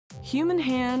Human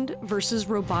hand versus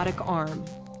robotic arm.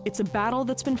 It's a battle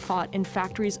that's been fought in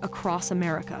factories across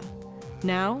America.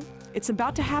 Now, it's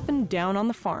about to happen down on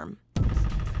the farm.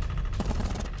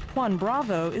 Juan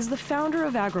Bravo is the founder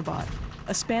of Agrobot,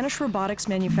 a Spanish robotics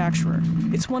manufacturer.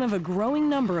 It's one of a growing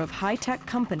number of high-tech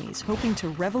companies hoping to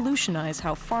revolutionize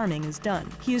how farming is done.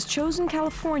 He has chosen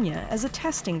California as a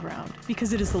testing ground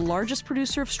because it is the largest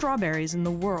producer of strawberries in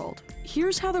the world.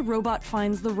 Here's how the robot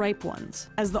finds the ripe ones.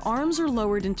 As the arms are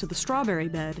lowered into the strawberry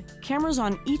bed, cameras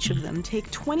on each of them take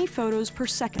 20 photos per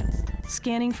second,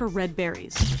 scanning for red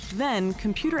berries. Then,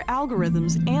 computer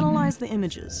algorithms analyze the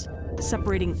images,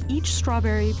 separating each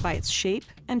strawberry by its shape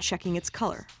and checking its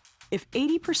color. If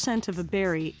 80% of a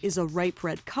berry is a ripe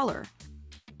red color,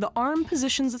 the arm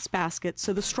positions its basket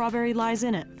so the strawberry lies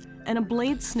in it, and a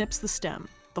blade snips the stem.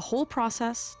 The whole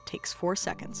process takes 4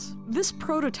 seconds. This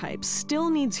prototype still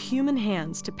needs human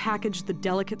hands to package the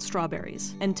delicate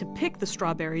strawberries and to pick the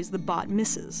strawberries the bot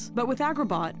misses. But with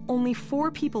Agrobot, only 4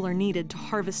 people are needed to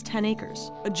harvest 10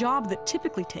 acres, a job that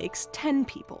typically takes 10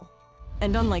 people.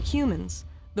 And unlike humans,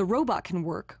 the robot can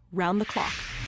work round the clock.